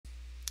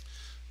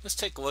Let's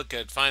take a look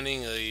at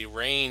finding a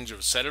range of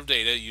a set of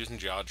data using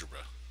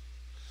GeoGebra.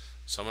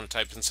 So I'm going to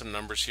type in some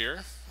numbers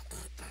here.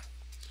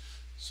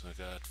 So I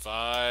got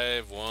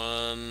 5,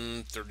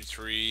 1,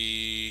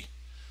 33,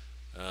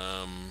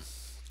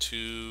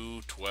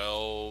 2,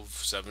 12,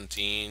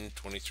 17,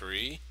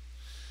 23.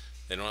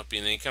 They don't have to be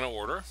in any kind of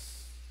order.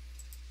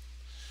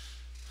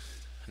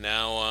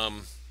 Now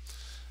I'm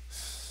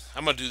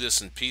going to do this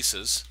in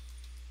pieces.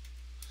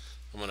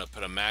 I'm going to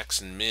put a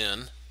max and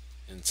min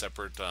in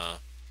separate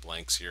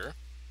blanks here.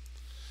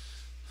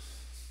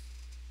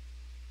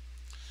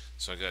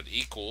 So I got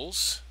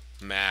equals,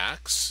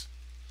 max,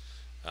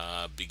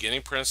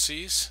 beginning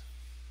parentheses,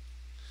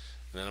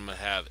 and then I'm going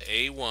to have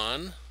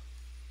A1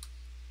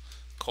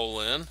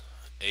 colon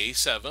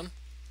A7,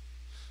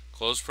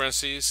 close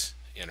parentheses,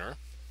 enter.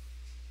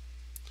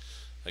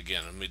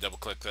 Again, let me double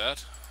click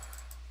that.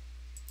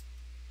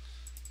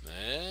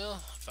 Well,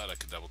 I thought I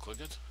could double click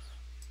it.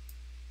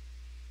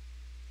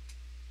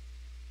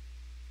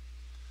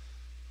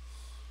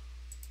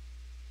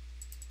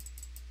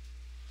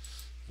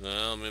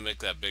 Well, let me make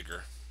that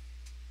bigger.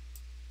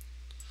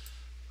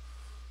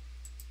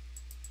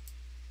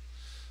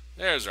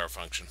 There's our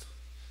function.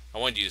 I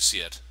want you to see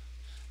it.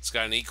 It's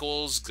got an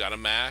equals, got a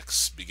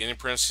max, beginning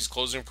parentheses,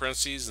 closing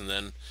parentheses, and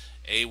then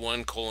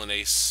A1 colon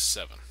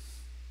A7.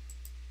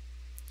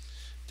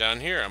 Down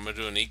here, I'm going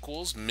to do an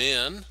equals,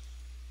 min,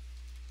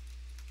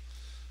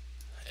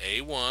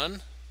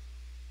 A1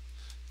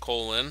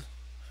 colon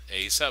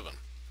A7.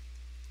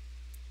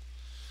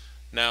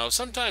 Now,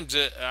 sometimes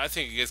I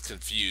think it gets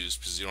confused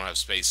because you don't have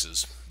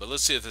spaces, but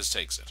let's see if this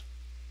takes it.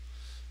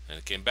 And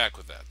it came back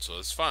with that, so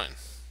that's fine.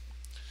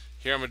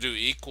 Here I'm going to do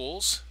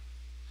equals,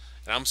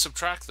 and I'm going to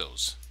subtract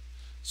those.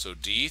 So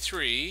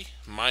D3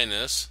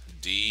 minus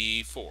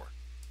D4.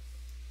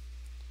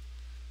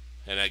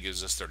 And that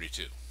gives us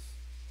 32.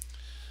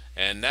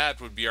 And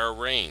that would be our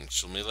range.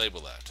 So let me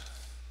label that.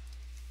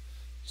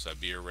 So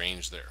that'd be your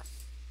range there.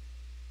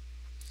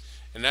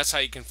 And that's how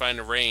you can find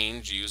a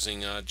range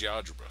using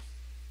GeoGebra.